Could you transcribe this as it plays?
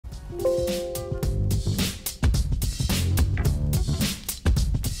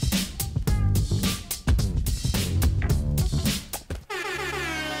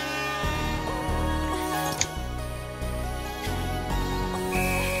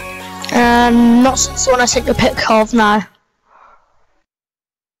Not since the one I sent you a pic of, no.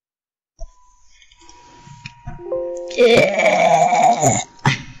 Yeah.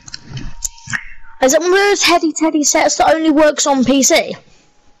 Is it one of those heady teddy sets that only works on PC?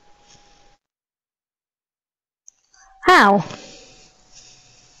 How?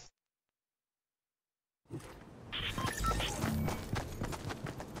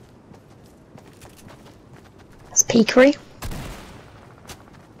 That's peakery.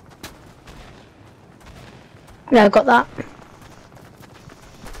 Yeah, I got that.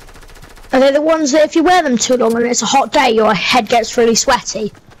 Are they the ones that if you wear them too long and it's a hot day, your head gets really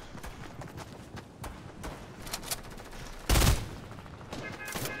sweaty?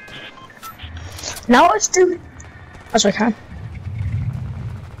 Now let's do... As I can.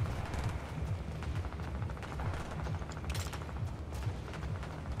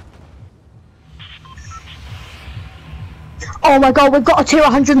 Oh my god, we've got a tier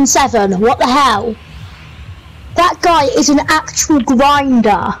 107. What the hell? That guy is an actual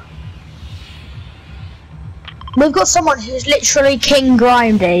grinder. We've got someone who's literally king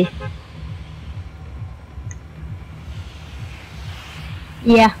grindy.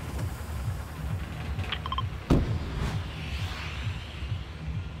 Yeah.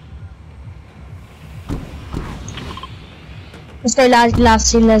 Let's go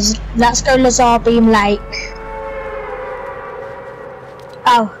let's go Lazar Beam Lake.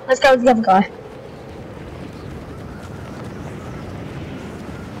 Oh, let's go with the other guy.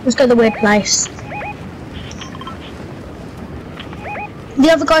 Let's go to the weird place. The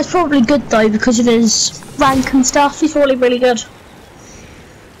other guy's probably good though because of his rank and stuff. He's probably really good.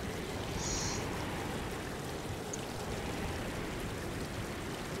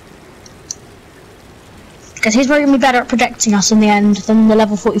 Because he's probably going to be better at protecting us in the end than the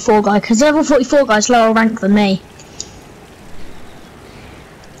level 44 guy. Because the level 44 guy's lower rank than me.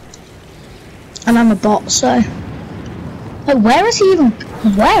 And I'm a bot, so... Oh, where is he even...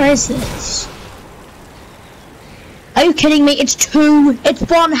 Where is this? Are you kidding me? It's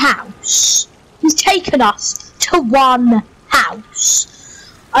one house. He's taken us to one house.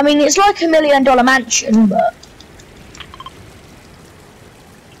 I mean, it's like $1 million mansion, but...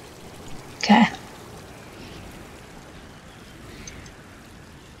 Okay.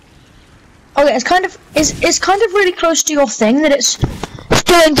 Okay, it's kind of really close to your thing that it's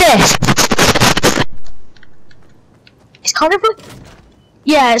doing this. It's kind of like,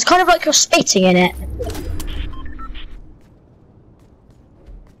 yeah, it's kind of like you're spitting in it.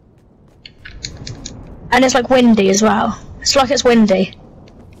 And it's like windy as well. It's like it's windy.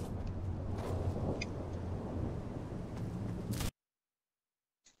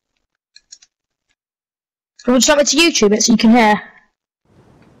 Would you like me to YouTube it so you can hear?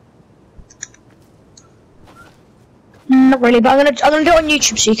 Not really, but I'm gonna do it on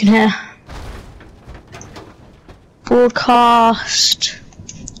YouTube so you can hear. Broadcast,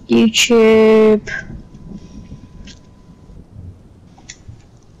 YouTube.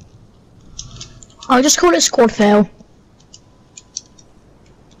 I'll just call it squad fail.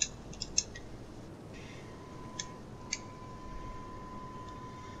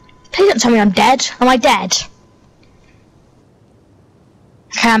 Please don't tell me I'm dead. Am I dead?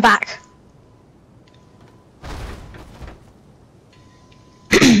 Okay, I'm back.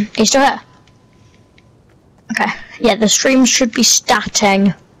 Are you still here? Okay. Yeah, the stream should be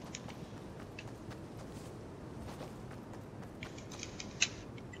statting.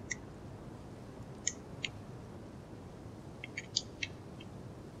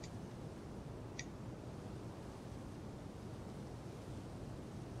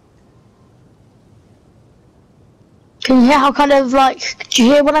 Can you hear how kind of like, do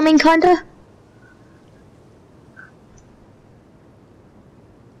you hear what I mean kinda?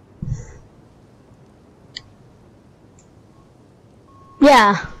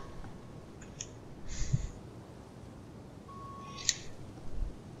 Yeah.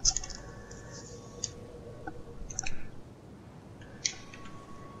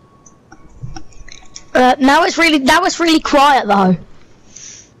 Now it's really quiet though.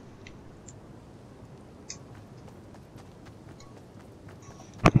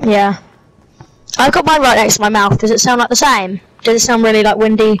 Yeah. I've got mine right next to my mouth. Does it sound like the same? Does it sound really like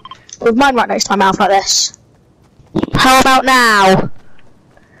windy? With mine right next to my mouth like this. How about now?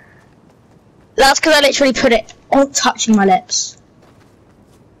 That's because I literally put it on touching my lips.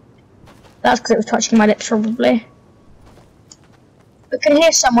 That's because it was touching my lips probably. I can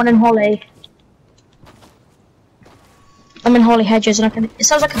hear someone in Holly. I'm in Holly Hedges and I can. It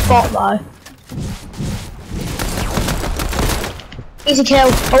sounds like a bot though. Easy kill.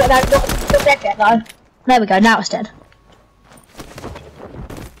 Oh, no, not dead yet though. There we go, now it's dead.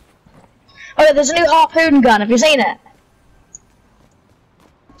 look, there's a new harpoon gun. Have you seen it?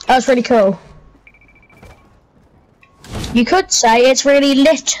 That's really cool. You could say it's really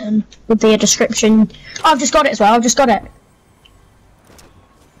littered with the description. Oh, I've just got it as well. I've just got it.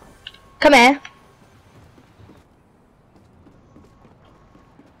 Come here.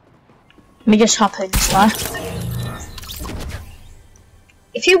 Let me just hop in this way.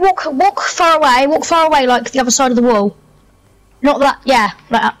 If you walk far away like the other side of the wall. Not that, yeah,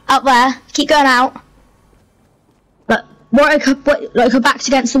 like out there. Keep going out. But like her back's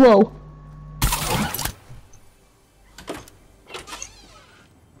against the wall.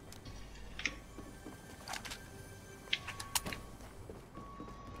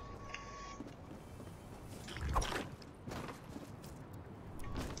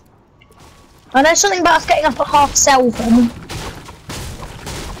 I know something about us getting up at 7:30.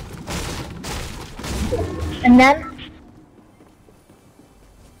 And then?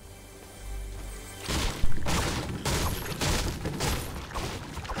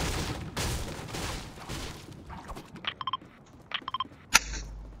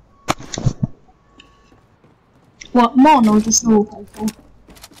 What, Mon or just normal people?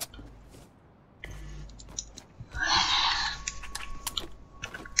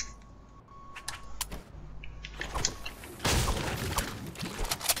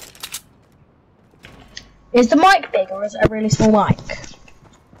 Is the mic big or is it a really small mic?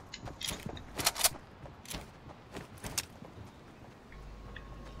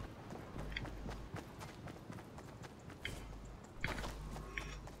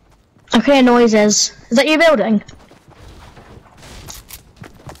 I can hear noises. Is that you building?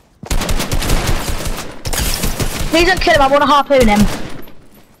 Please don't kill him, I want to harpoon him.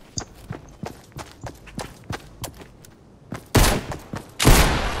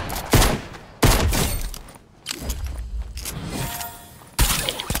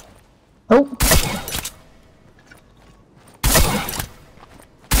 Oh.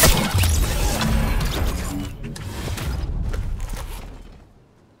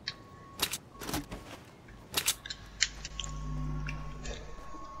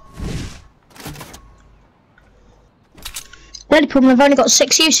 The only problem, I've only got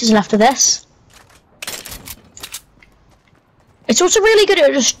 6 uses left of this. It's also really good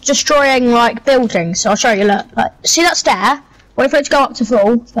at just destroying like buildings, so I'll show you. Look, like, see that stair? Wait for it to go up to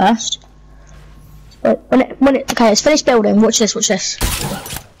full first. But okay, it's finished building. Watch this, watch this.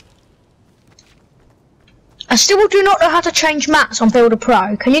 I still do not know how to change maps on Builder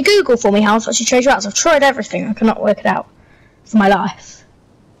Pro. Can you Google for me how to actually change maps? I've tried everything, I cannot work it out for my life.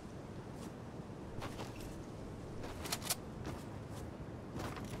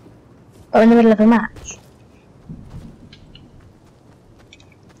 Or in the middle of a match.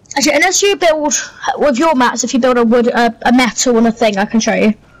 Actually, unless you build with your maps, if you build a metal and a thing, I can show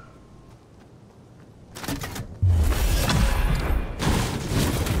you.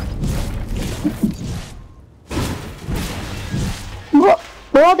 What?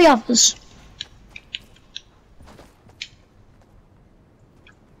 Where are the others?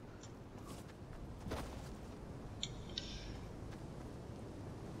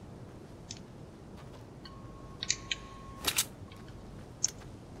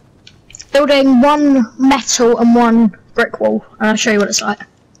 Building 1 metal and 1 brick wall, and I'll show you what it's like.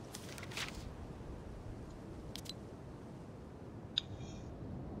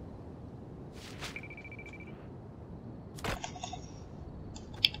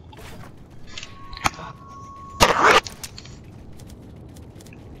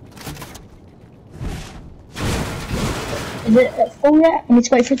 Is it at full yet? I need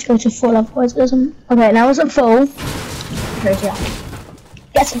to wait for it to go to full, otherwise it doesn't. Okay, now it's at full.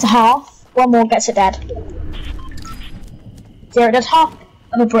 Gets it to half. 1 more gets it dead. So it does half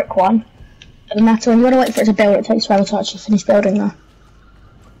of a brick one, and a metal, and you want to wait for it to build. It takes forever to actually finish building though.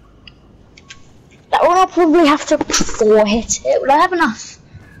 That one I'll probably have to 4 hit it. Will I have enough?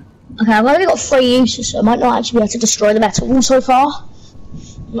 Okay, I've only got 3 uses, so I might not actually be able to destroy the metal wall so far.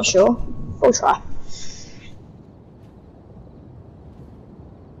 I'm not sure. We'll try.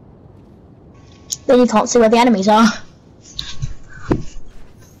 Then you can't see where the enemies are.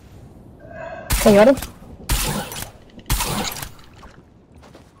 Okay, you ready?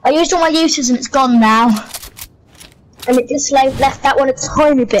 I used all my uses and it's gone now. And it just left that one a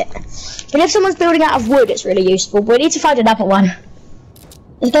tiny bit. But if someone's building out of wood, it's really useful. But we need to find another one.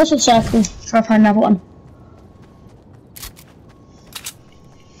 Let's go to the circle, try to find another one.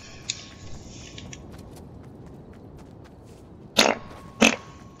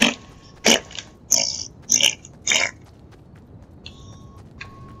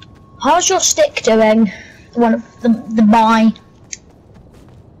 How's your stick doing? The one of the buy.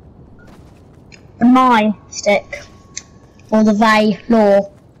 The my stick. Or the they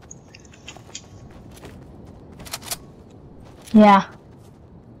law. Yeah.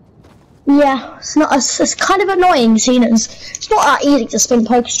 Yeah, it's kind of annoying seeing it's not that easy to spin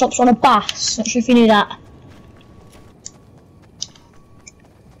Pokestops on a bus. Not sure if you knew that.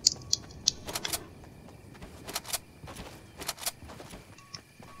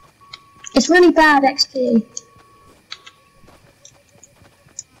 It's really bad XP.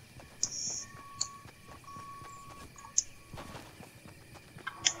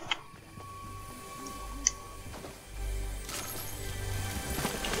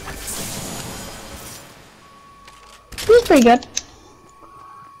 He's pretty good.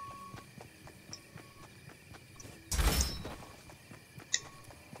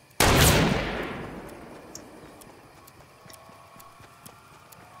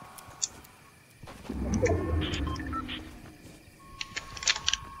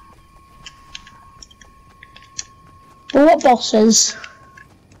 Well, what bosses?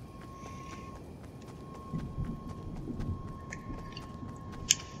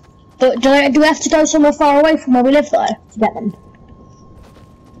 But do we have to go somewhere far away from where we live though to get them?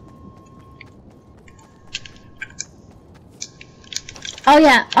 Oh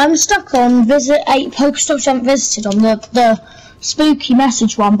yeah, I'm stuck on visit 8 Pokestops I haven't visited on the spooky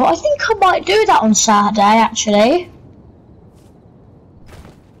message one, but I think I might do that on Saturday actually.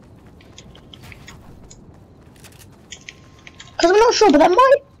 Because I'm not sure, but there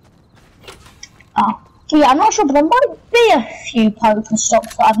might... Oh. Yeah, I'm not sure, but there might be a few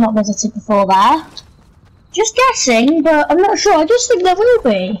Pokestops that I've not visited before there. Just guessing, but I'm not sure. I just think there will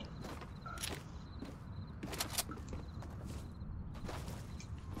be.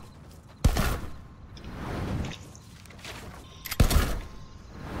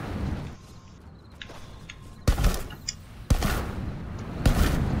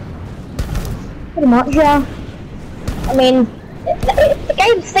 Pretty much, yeah. I mean... The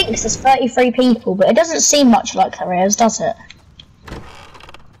game thinks there's 33 people, but it doesn't seem much like there is, does it?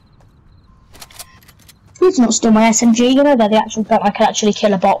 Please not steal my SMG, you know they're the actual gun I can actually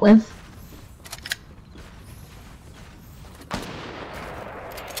kill a bot with.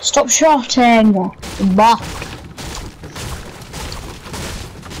 Stop shouting! Bah.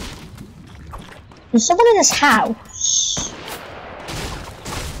 There's someone in this house.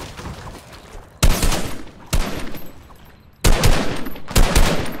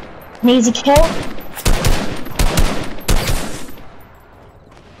 An easy kill.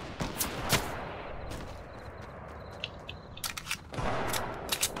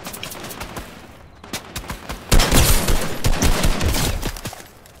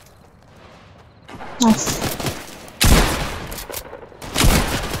 Nice.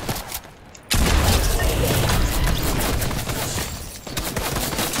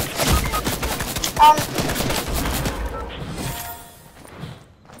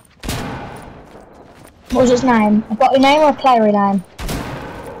 What was his name? I've got your name or a player name?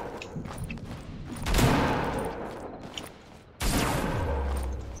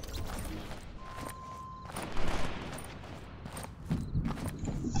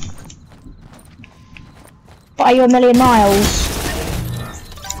 But are you a million miles?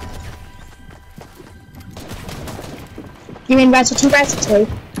 You mean Resident Evil?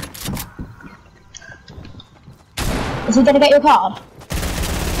 Is he gonna get your card?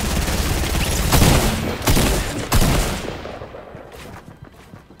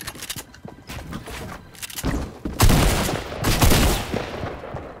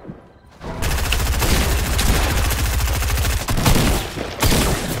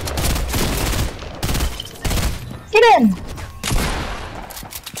 Get in!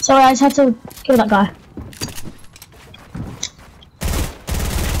 Sorry, I just had to kill that guy.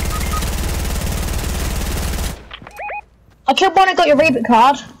 I killed one and got your reboot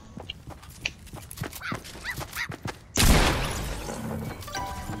card.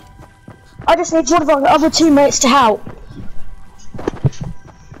 I just need one of our other teammates to help.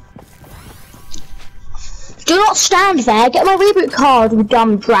 Do not stand there, get my reboot card, you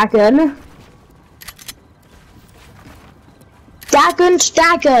dumb dragon.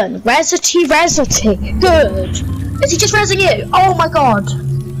 Dagon, Resity. Good. Is he just resing you? Oh my god.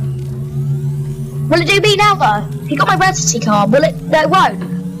 Will it do me now though? He got my Resity card. Will it? No, it won't.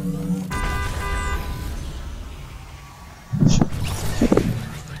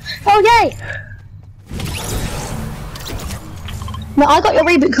 Oh yay! No, I got your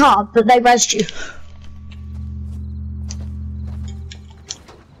reboot card, but they resed you.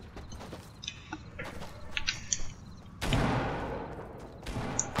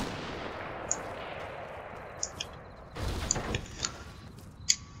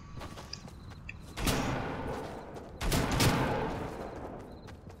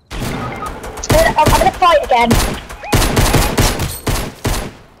 fight again.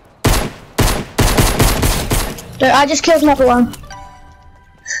 Dude, I just killed another one.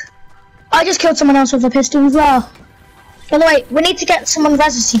 I just killed someone else with a pistol as well. By the way, we need to get someone's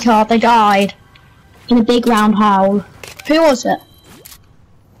residency card. They died in a big round hole. Who was it?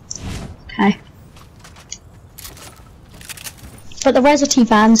 Okay. But the residency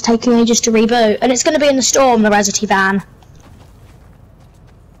van's taking ages to reboot, and it's going to be in the storm, the residency van.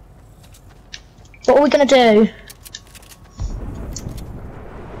 What are we going to do?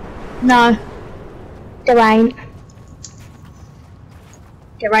 No. There ain't.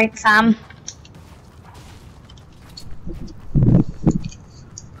 There ain't, fam.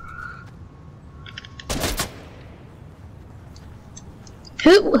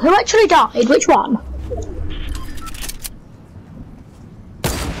 Who actually died? Which one?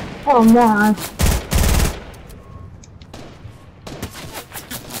 Oh no.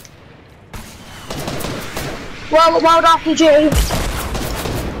 Well, wild RPG.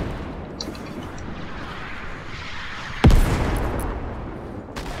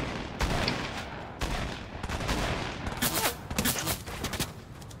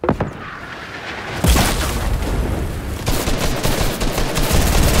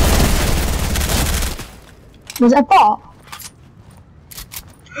 Was it a bot?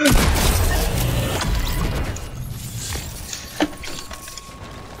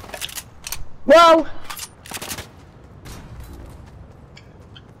 Whoa!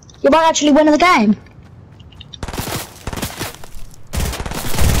 You might actually win the game.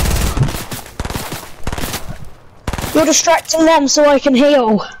 You're distracting them so I can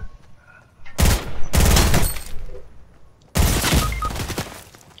heal.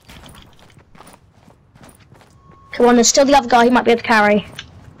 Come on, there's still the other guy, he might be able to carry.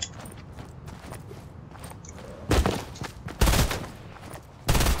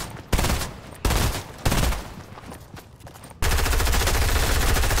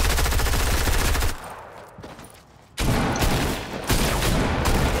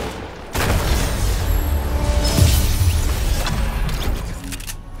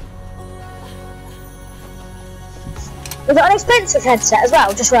 Was it an expensive headset as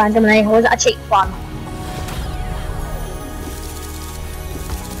well, just randomly, or was it a cheap one?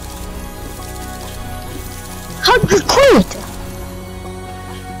 £100.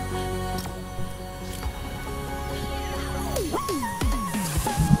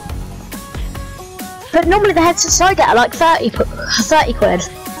 But normally the headsets I get are like 30 quid.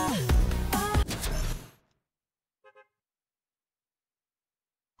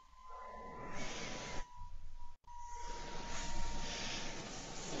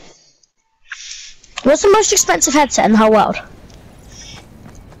 What's the most expensive headset in the whole world?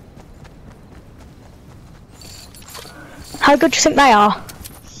 How good do you think they are?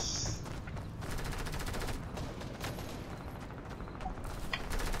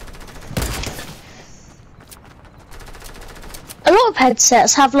 A lot of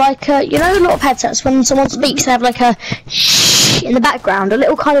headsets have like a, you know, a lot of headsets when someone speaks they have like a shh in the background, a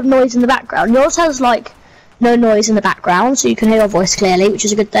little kind of noise in the background. Yours has like no noise in the background, so you can hear your voice clearly, which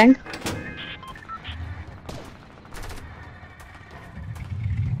is a good thing.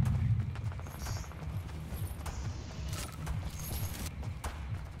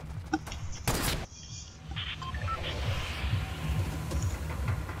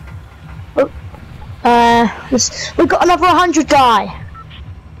 We've got another 100 guy.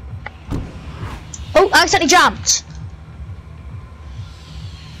 Oh, I accidentally jumped.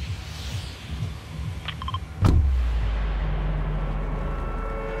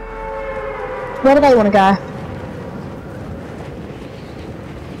 Where do they want to go?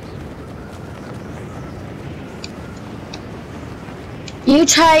 You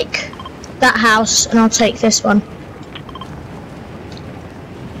take that house and I'll take this one.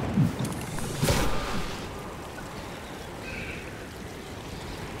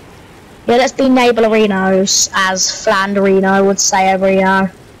 Yeah, let's be neighbourinos, as Flanderino would say over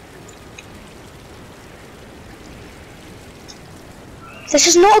here. This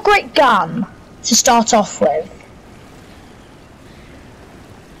is not a great gun to start off with.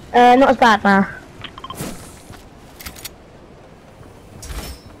 Not as bad now.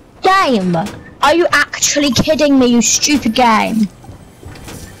 Game! Are you actually kidding me, you stupid game?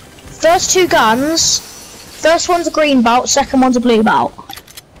 First two guns. First one's a green bolt, second one's a blue bolt.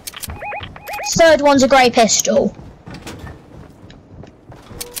 Third one's a grey pistol.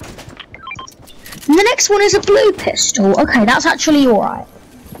 And the next one is a blue pistol. Okay, that's actually alright.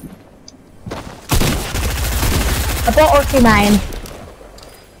 A bot or a female?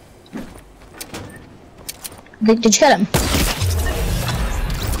 Did you kill him?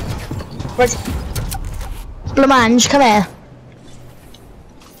 Blamange, come here.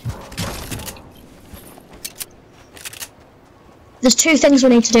 There's two things we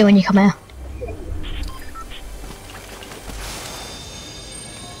need to do when you come here.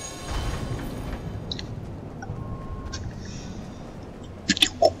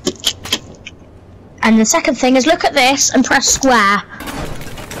 And the second thing is look at this and press square.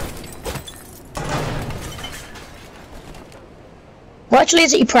 What actually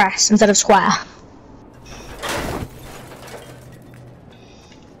is it you press instead of square?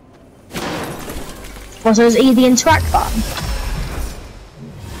 Well, so is E the interact button?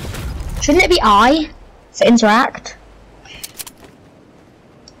 Shouldn't it be I for interact? Do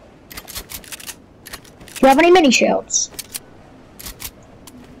you have any mini shields?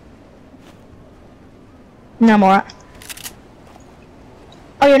 No, I'm alright.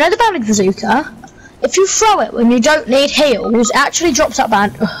 Oh, you know the bandage bazooka? If you throw it when you don't need heals, it actually drops out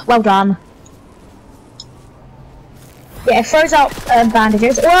well done. Yeah, it throws out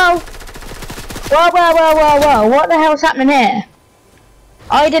bandages. Whoa! Whoa! What the hell's happening here?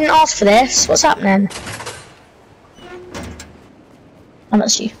 I didn't ask for this. What's happening? Oh,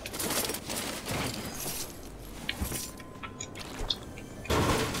 that's you.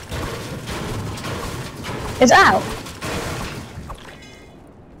 It's out.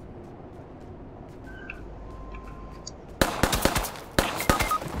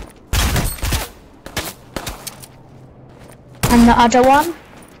 And the other one.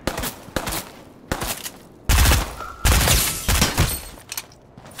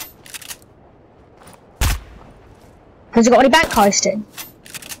 Has it got any bank heisting?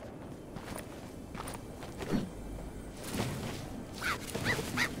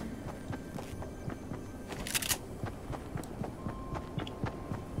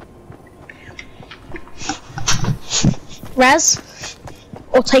 Res?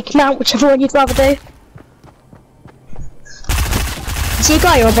 Or take him out, whichever one you'd rather do. Is he a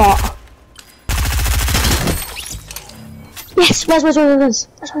guy or a bot? Yes, Res.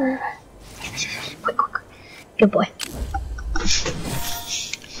 Quick. Good boy.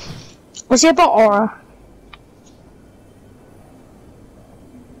 Was he a bot or a...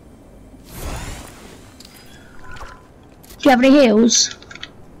 Do you have any heals?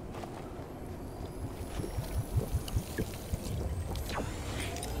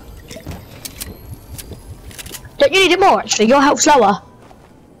 Don't you need it more actually? Your health's lower.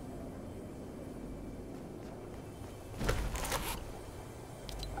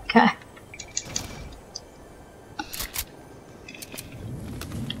 Okay.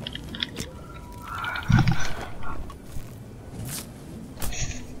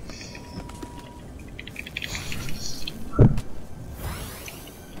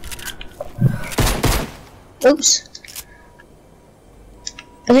 Oops.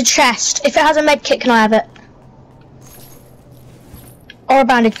 There's a chest. If it has a med kit, can I have it? Or a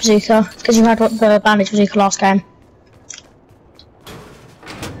bandage bazooka, because you had the bandage bazooka last game.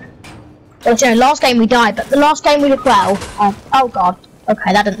 Well, you know, last game we died, but the last game we did well. Oh god.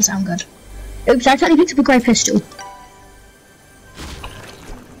 Okay, that didn't sound good. Oops, I totally picked up a grey pistol.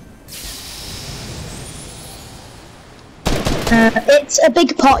 It's a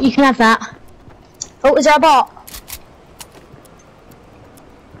big pot, you can have that. Oh, is there a bot?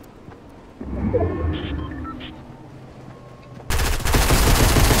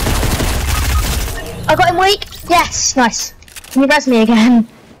 I got him weak. Yes, nice. Can you res me again?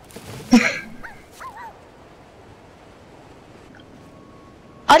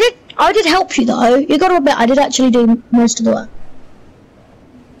 I did help you though. You got to admit, I did actually do most of the work.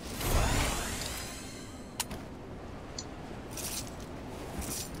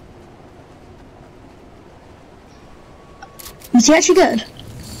 Is he actually good?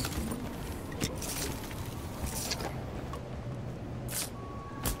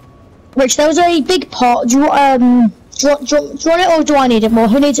 Rich, there was a big pot. Do you want it or do I need it more?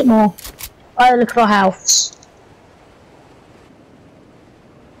 Who needs it more? Oh, look at our healths.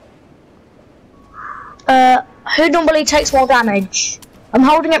 Who normally takes more damage? I'm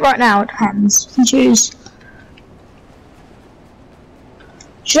holding it right now. It depends. You can choose.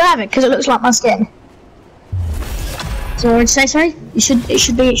 Should I have it? Because it looks like my skin. So I would say so. It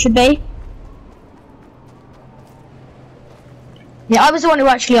should be. Yeah, I was the one who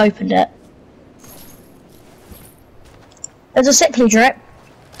actually opened it. There's a sickly drip.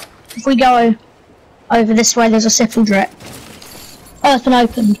 If we go over this way, there's a sickly drip. Oh, it's been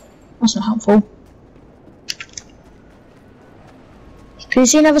opened. That's not helpful. Can you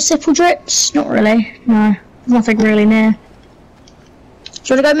see another sickle drips? Not really. No, nothing really near. Do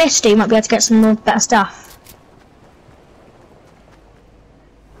you want to go Misty? You might be able to get some more better stuff.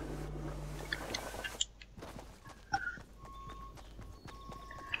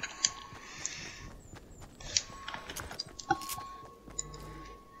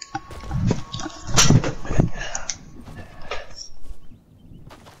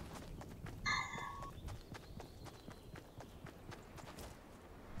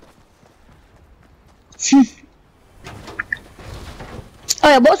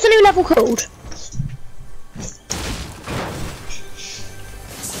 yeah, what's the new level called?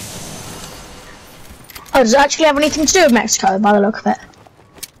 Oh, does it actually have anything to do with Mexico by the look of it?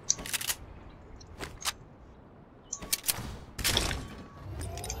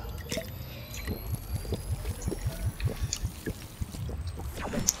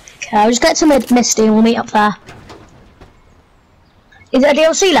 Okay, I'll just get some Misty and we'll meet up there. Is it a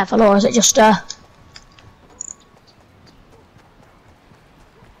DLC level or is it just Does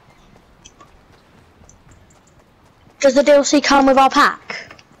the DLC come with our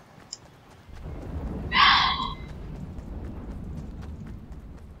pack?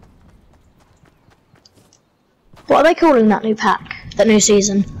 What are they calling that new pack? That new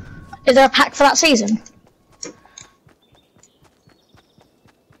season? Is there a pack for that season?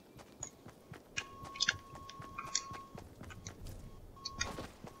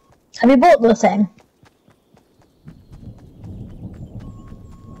 Have you bought the thing?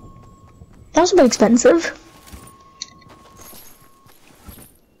 That's a bit expensive.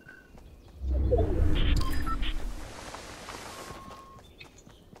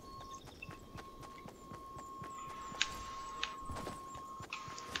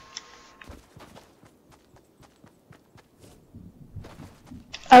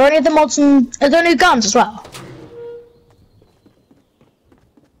 Are any of the mods and are there new guns as well?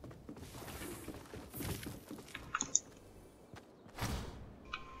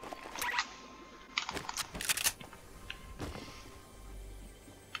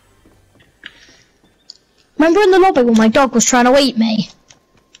 Remember in the lobby when my dog was trying to eat me?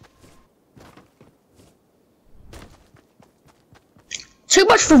 Too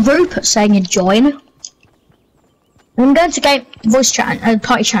much for Rupert saying he'd join. I'm going to game voice chat and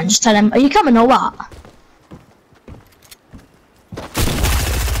party chat and just tell him, are you coming or what?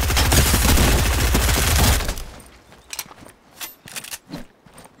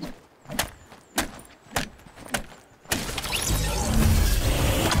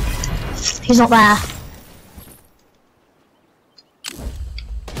 He's not there.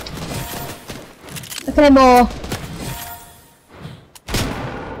 Look at him more.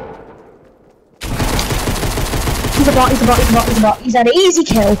 He's a bot, he's a bot, he's a bot, he's a bot. He's had an easy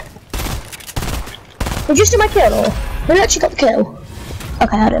kill. Did you steal my kill or? Who actually got the kill?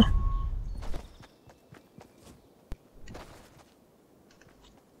 Okay, I did.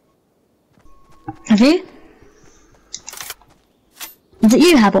 Have you? Is it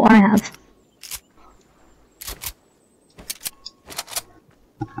you have or I have?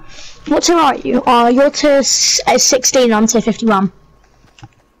 What tier are you? You're tier 16, I'm tier 51.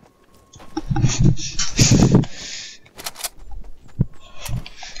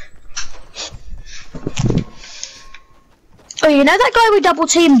 Oh, you know that guy we double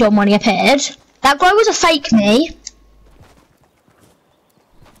teamed on when he appeared? That guy was a fake me.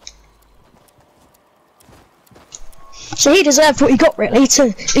 So he deserved what he got really,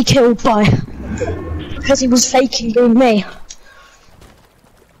 to be killed by, because he was faking being me.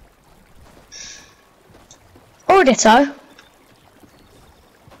 Or a ditto.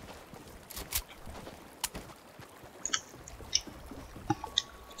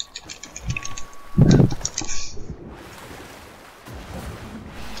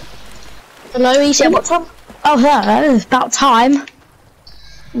 Hello, easy. What time? Oh, yeah, it's about time.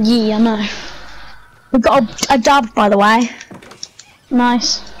 Yeah, I know. We've got a dub, by the way.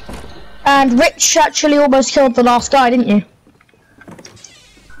 Nice. And Rich actually almost killed the last guy, didn't you?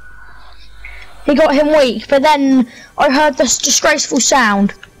 He got him weak, but then I heard this disgraceful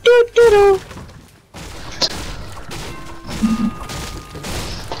sound. Doo doo doo.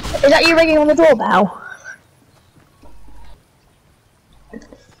 Is that you ringing on the doorbell?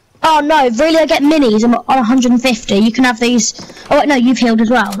 Oh no, really I get minis on 150. You can have these. Oh wait, no, you've healed as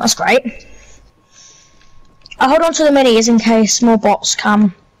well. That's great. I'll hold on to the minis in case more bots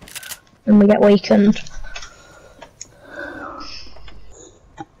come and we get weakened.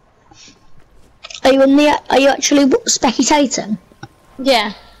 Are you actually spectating?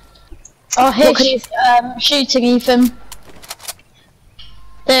 Yeah. Oh, here's shooting Ethan.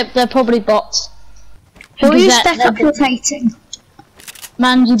 They're probably bots. Who are you spectating?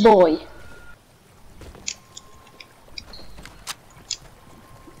 Mangy boy.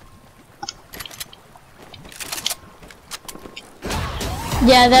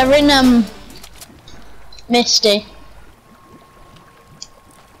 Yeah, they're in Misty.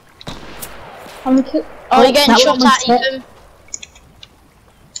 Oh, you're getting shot at, Ethan.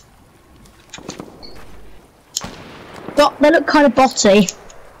 They look kind of botty.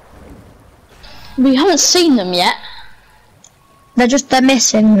 We haven't seen them yet. They're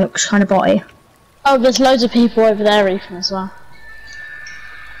missing, looks kind of botty. Oh, there's loads of people over there, Ethan, as well.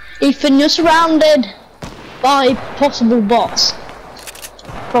 Ethan, you're surrounded by possible bots.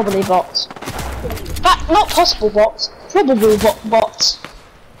 Probably bots. In fact, not possible bots, probable bots.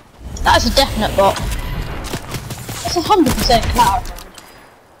 That is a definite bot. That's 100% cloud.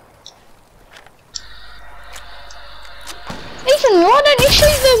 Ethan, why don't you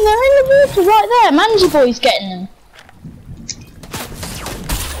shoot them? They're in the water right there. Mangy Boy's getting them.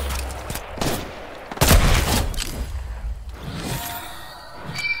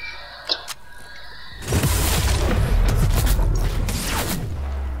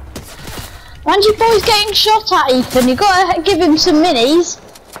 Mangy Boy's getting shot at, Ethan. You gotta give him some minis.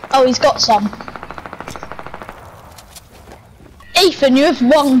 Oh, he's got some. Ethan, you have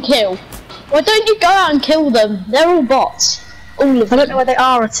 1 kill. Why don't you go out and kill them? They're all bots. All of them. I don't know where they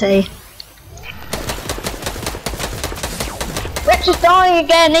are, T. Rex is dying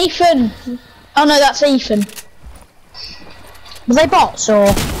again, Ethan. Oh no, that's Ethan. Are they bots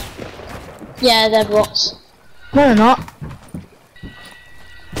or? Yeah, they're bots. No, they're not.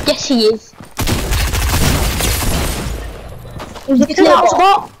 Yes, he is. You think that was a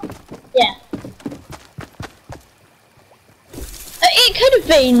bot? Yeah. It could have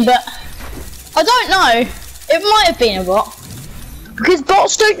been, but I don't know. It might have been a bot. Because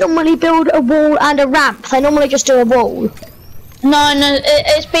bots don't normally build a wall and a ramp. They normally just do a wall. No,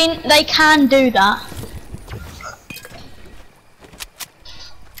 it's been. They can do that.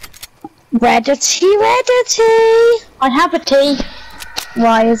 Reddity. I have a T.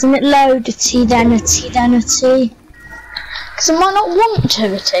 Why isn't it loadity then a T? Because I might not want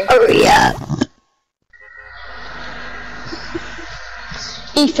to a T. Oh yeah.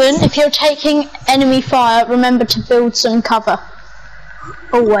 Ethan, if you're taking enemy fire, remember to build some cover.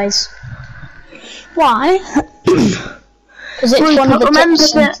 Always. Why? Because it's one of the top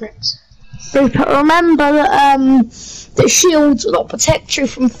secrets. Remember that shields will not protect you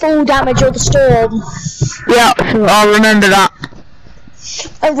from full damage or the storm. Yeah, I'll remember that.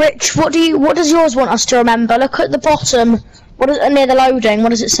 And Rich, what does yours want us to remember? Look at the bottom. What is near the loading? What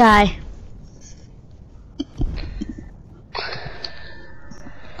does it say?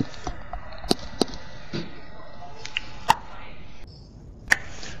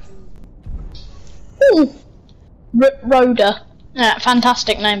 Ooh. Rhoda. Yeah,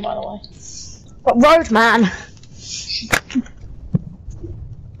 fantastic name, by the way. But Roadman.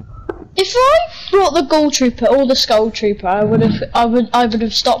 If I brought the Ghoul Trooper or the Skull Trooper, I would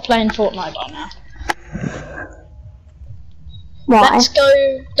have stopped playing Fortnite by now. Why? Let's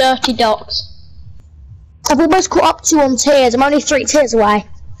go Dirty Docks. I've almost caught up to you on tiers. I'm only 3 tiers away.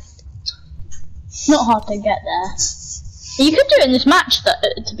 Not hard to get there. You could do it in this match,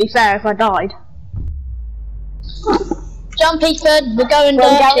 to be fair, if I died. Jump, Ethan, we're going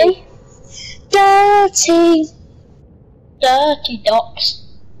dirty. Dirty. Dirty Docks.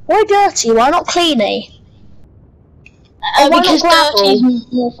 Why dirty? Why not cleany? Because dirty is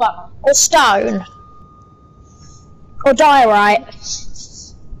more fun. Or stone. Or diorite.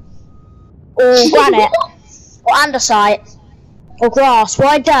 Or granite. Or andesite. Or grass.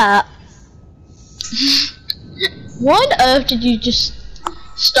 Why dirt? Why on earth did you just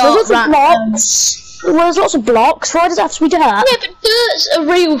start There's lots of blocks. Well, there's lots of blocks. Why does it have to be dirt? Yeah, but dirt's a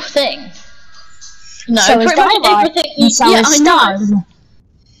real thing. No, so pretty much everything. Yeah, I know. Stone.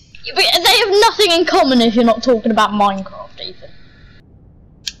 But they have nothing in common if you're not talking about Minecraft, even.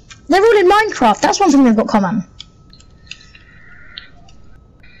 They're all in Minecraft. That's one thing they've got common.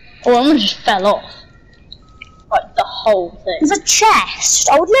 Oh, I just fell off. Like the whole thing. There's a chest.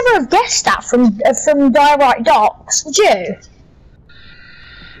 I would never have guessed that from Diorite Docks. Would you?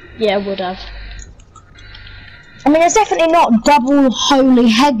 Yeah, would have. I mean, there's definitely not double holy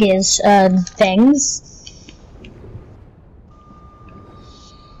Heggies things.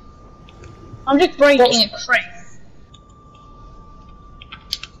 I'm just breaking a crate.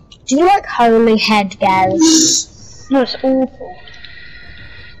 Do you like holy headgears? No, it's awful.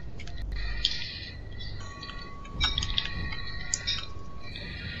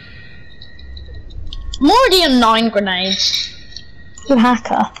 I'm already on 9 grenades. You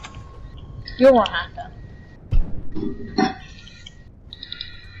hacker. You're a hacker.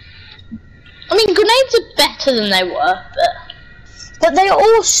 I mean, grenades are better than they were, but they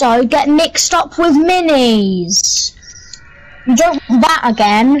also get mixed up with minis. You don't want that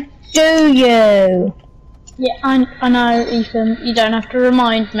again, do you? Yeah, I know, Ethan. You don't have to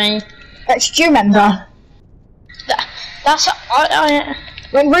remind me. Do you remember? That's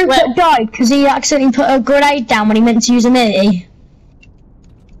when Rupert died because he accidentally put a grenade down when he meant to use a mini.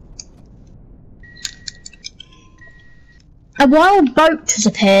 A wild boat has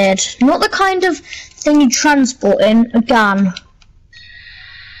appeared. Not the kind of thing you transport in, a gun.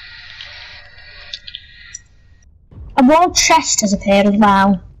 A world chest has appeared as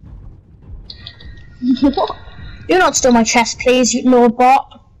well. What? Do not steal my chest, please, you Lord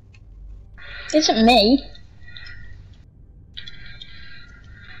Bot. It isn't me.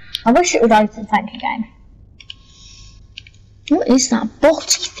 I wish it would open, thank you, game. What is that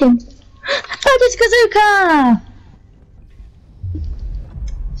botty thing? Oh, it's Bazooka!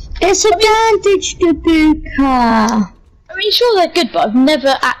 It's a bandage bazooka! I mean, sure they're good, but I've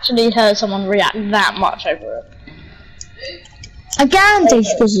never actually heard someone react that much over it. A bandage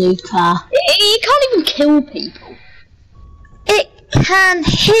bazooka. It can't even kill people. It can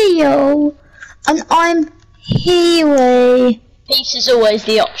heal, and I'm healy. Peace is always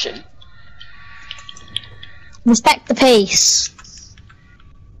the option. Respect the peace.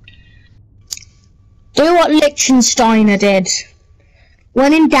 Do what Liechtensteiner did.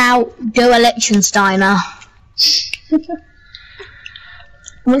 When in doubt, do a Liechtensteiner.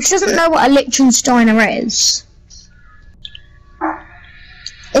 Which doesn't know what a Liechtensteiner is.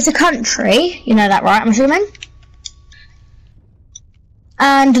 It's a country, you know that, right? I'm assuming.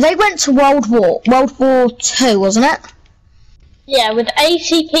 And they went to World War II, wasn't it? Yeah, with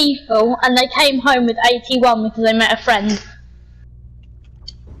 80 people, and they came home with 81 because they met a friend.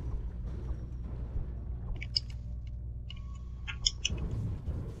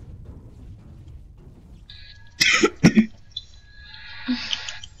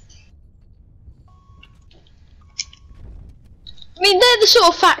 I mean, they're the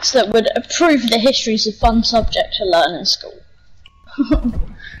sort of facts that would prove that history is a fun subject to learn in school.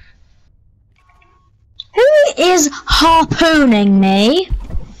 Who is harpooning me?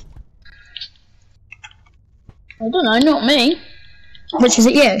 I don't know, not me. Which is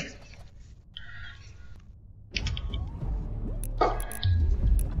it, you?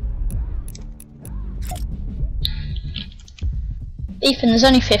 Ethan, there's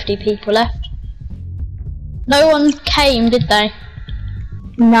only 50 people left. No one came, did they?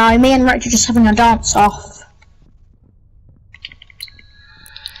 No, me and Rich are just having a dance off.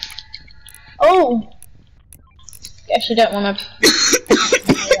 Oh! Guess you don't want to.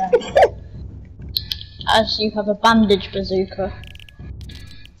 As you have a bandage bazooka.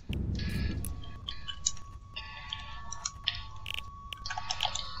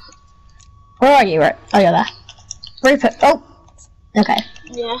 Where are you, Rich? Oh, you're there. Rupert, oh! Okay.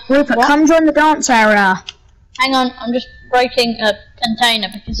 Yeah. Rupert, What? come join the dance area. Hang on, I'm just breaking a container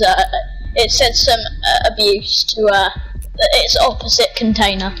because it said some abuse to its opposite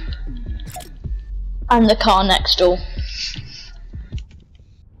container. And the car next door.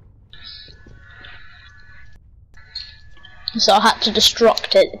 So I had to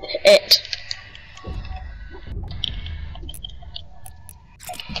destruct it.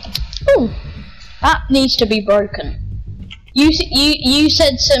 Ooh, that needs to be broken. You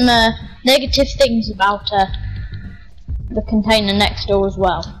said some negative things about the container next door as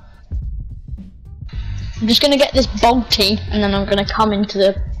well. I'm just gonna get this bolty and then I'm gonna come into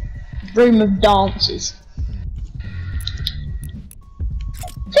the room of dances. I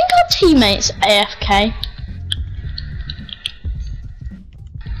think our teammate's AFK.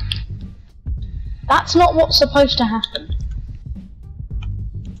 That's not what's supposed to happen.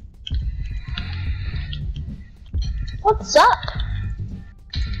 What's up?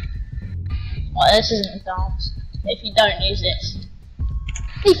 Well, this isn't a dance. If you don't use this.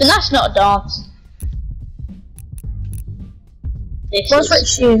 Ethan, that's not a dance. What's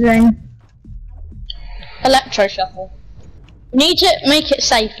Rich using? Electro shuffle. We need to make it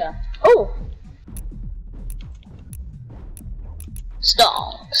safer. Oh!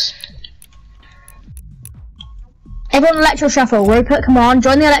 Stonks. Everyone electro shuffle. Rupert, come on,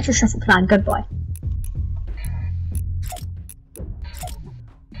 join the electro shuffle clan. Good boy.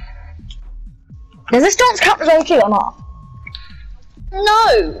 Does this dance count as OG or not?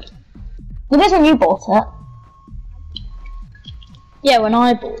 No! It is when you bought it. Yeah, when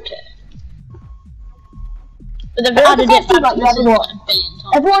I bought it. But they've It was added the it first back emote to you ever bought. a billion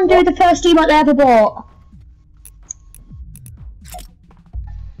times. Everyone do the first emote they ever bought.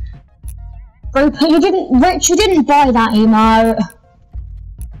 Rupert, you didn't. Rich, you didn't buy that emote.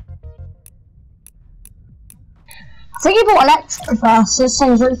 I think you bought electro first, so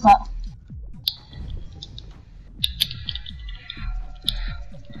same as Rupert.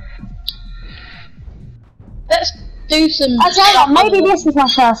 Let's do some. Actually, hang on, maybe this was my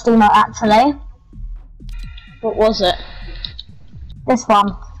first emote, actually. What was it? This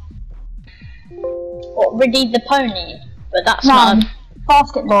one. What, Riddy the Pony? But that's No, not a...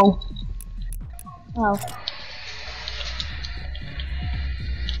 basketball. Oh.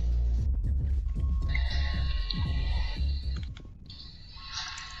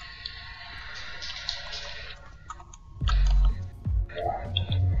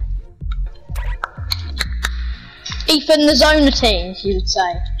 Ethan, the zoner teams, you would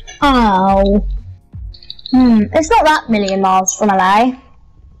say. Oh. It's not that million miles from LA.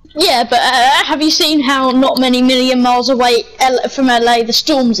 Yeah, but have you seen how not many million miles away from LA the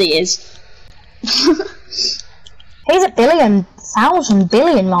Stormzy is? He's a thousand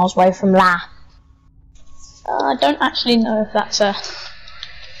billion miles away from La. I don't actually know if that's a...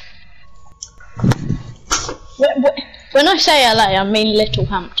 When I say LA, I mean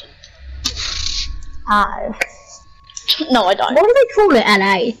Littlehampton. Oh. No, I don't. Why do they call it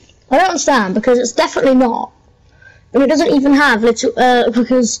LA? I don't understand, because it's definitely not. And it doesn't even have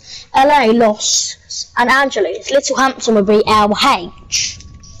because LA Los Angeles, Littlehampton would be LH.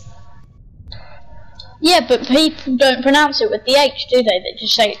 Yeah, but people don't pronounce it with the H, do they? They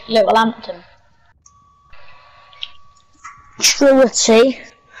just say Littlehampton. Truity.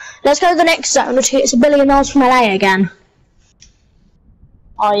 Let's go to the next zone. It's a billion miles from LA again.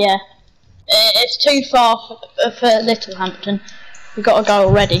 Oh yeah. It's too far for Littlehampton. We've got to go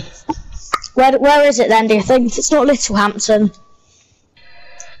already. Where is it then, do you think? It's not Littlehampton.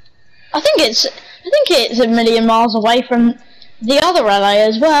 I think it's a million miles away from the other LA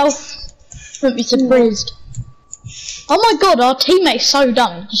as well. Wouldn't be surprised. Oh my god, our teammate's so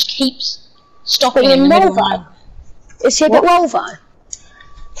dumb. He just keeps stopping in the middle. Volvo? Is he a bit Volvo?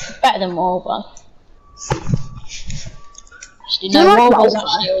 Better than Volvo. Actually, Do you no, like Volvo's Volvo?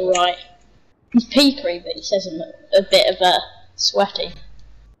 actually alright. He's P3, but he says I'm a bit of a sweaty.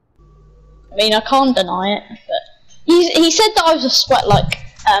 I mean, I can't deny it, but he said that I was a sweat, like,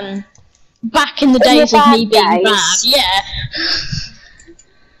 back in the days of me being bad. Yeah.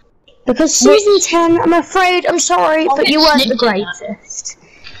 Because season 10, I'm afraid, I'm sorry, but you weren't the greatest.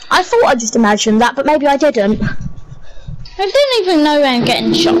 I thought I just imagined that, but maybe I didn't. I didn't even know where I'm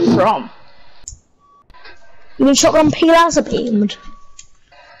getting shot from. You been shot on P-Laser beamed?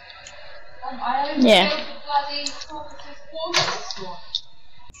 Yeah.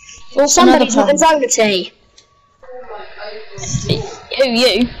 Well, somebody's not in Zonity. Who,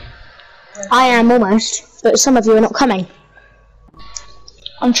 you? I am almost, but some of you are not coming.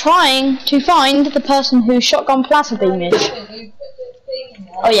 I'm trying to find the person who shotgun Plaza Beam is.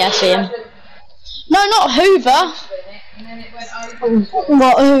 Oh yeah, I see him. No, not Hoover.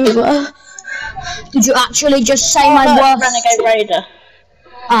 What Hoover? Did you actually just say my worst? Renegade Raider.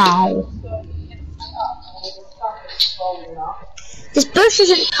 Ow. This bush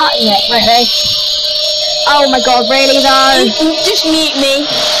isn't cutting it, really. Oh my god, really though? Just mute me.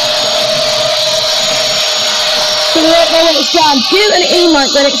 Do it when it's done. Do an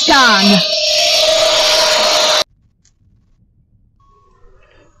emote when it's done.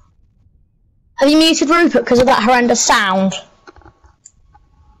 Have you muted Rupert because of that horrendous sound?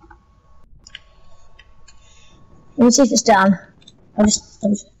 Let me see if it's done. I'll just...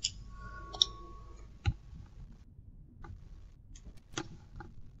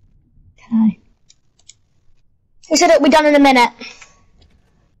 Okay. He said it'll be done in a minute.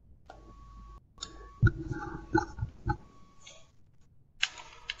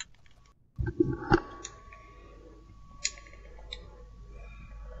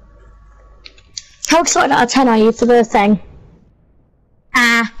 How excited out of 10 are you for the thing?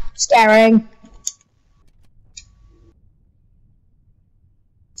 Ah, staring.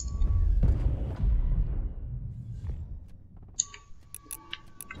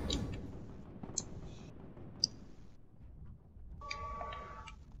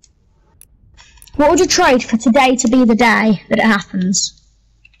 What would you trade for today to be the day that it happens?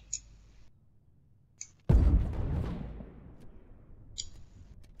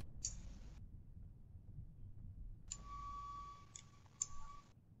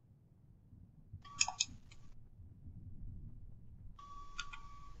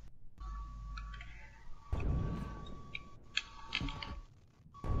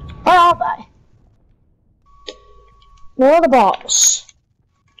 Where are they? Where are the bots?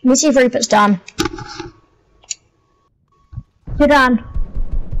 Let me see if Rupert's done. You're done.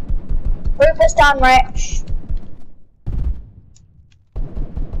 Rupert's done, Rich.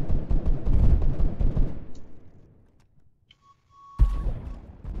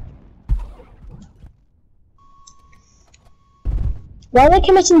 Why are they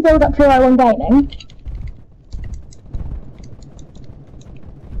committing build up Hero 1 Gaming?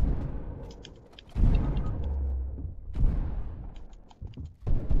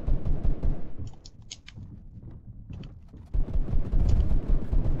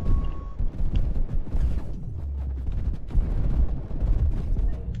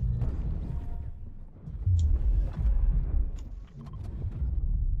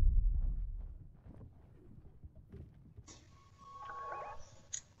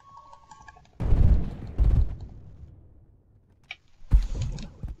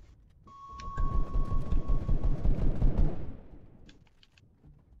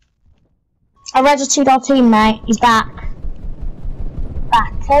 I registered our teammate. He's back.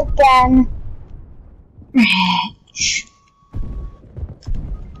 Back again.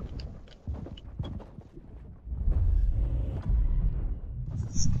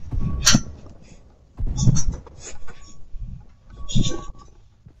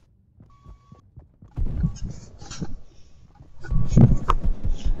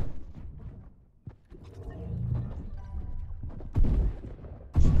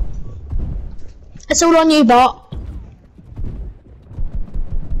 It's all on you, bot.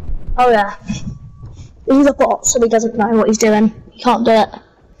 Oh yeah. He's a bot, so he doesn't know what he's doing. He can't do it.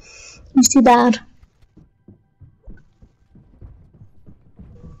 He's too bad.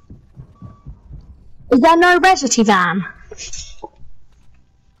 Is there no Resident van?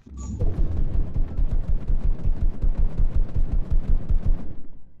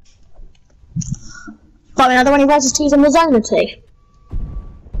 Got another one of Resist's in the Zonity.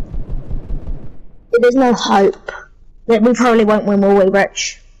 There's no hope. We probably won't win, will we,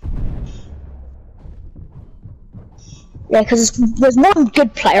 Rich? Yeah, because there's one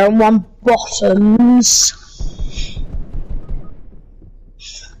good player and one bottoms.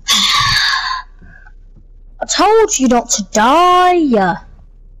 I told you not to die.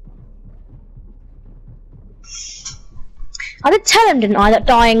 I did tell him, didn't I, that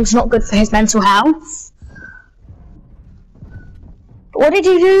dying's not good for his mental health. What did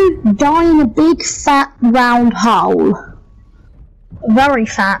you do? Die in a big, fat, round hole. Very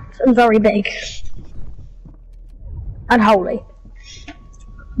fat and very big. And holy.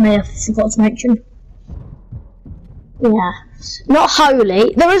 May have forgot to mention. Yeah. Not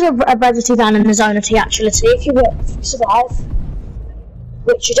holy. There is a Resident van in the Zonity actually, if you survive.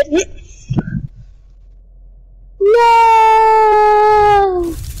 Which you didn't.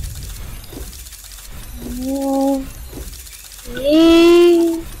 No! No.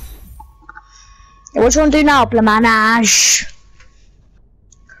 Yeah. What do you want to do now, Blamanage?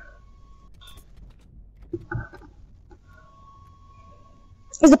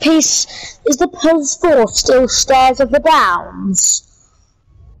 Is the PS4 still Stairs of the Downs?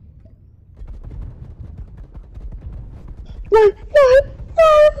 No, no,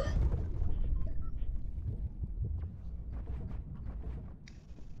 no.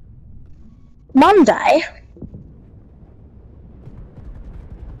 Monday?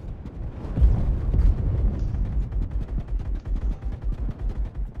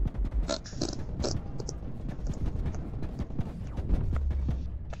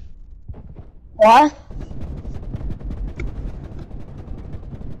 What?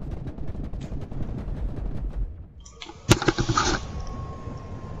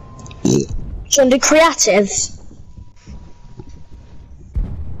 Should I do creative?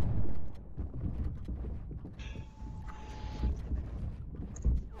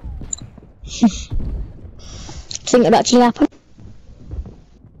 Think it'll actually happen?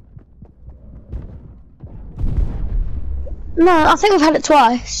 No, I think we've had it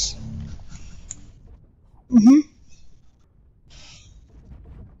twice.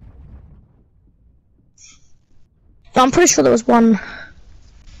 I'm pretty sure there was one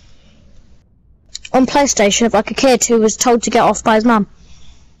on PlayStation of like a kid who was told to get off by his mum.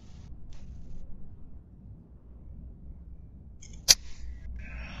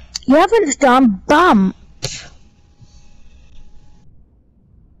 You haven't done bump.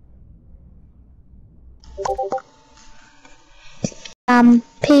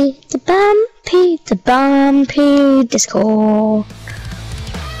 Bumpy Discord.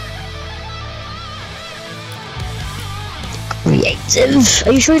 Creative.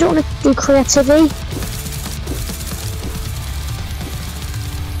 Are you sure you don't want to do creativity?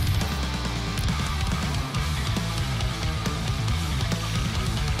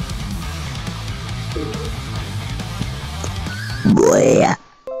 Boy.